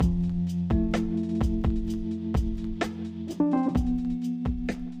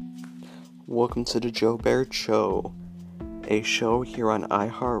welcome to the Baird Show, a show here on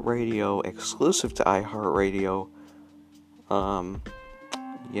iHeartRadio, exclusive to iHeartRadio. Go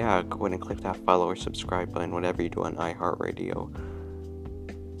ahead and click that follow or subscribe button, whatever you do on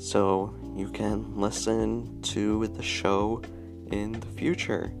iHeartRadio, so you can listen to the show in the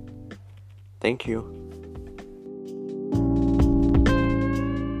future. Thank you.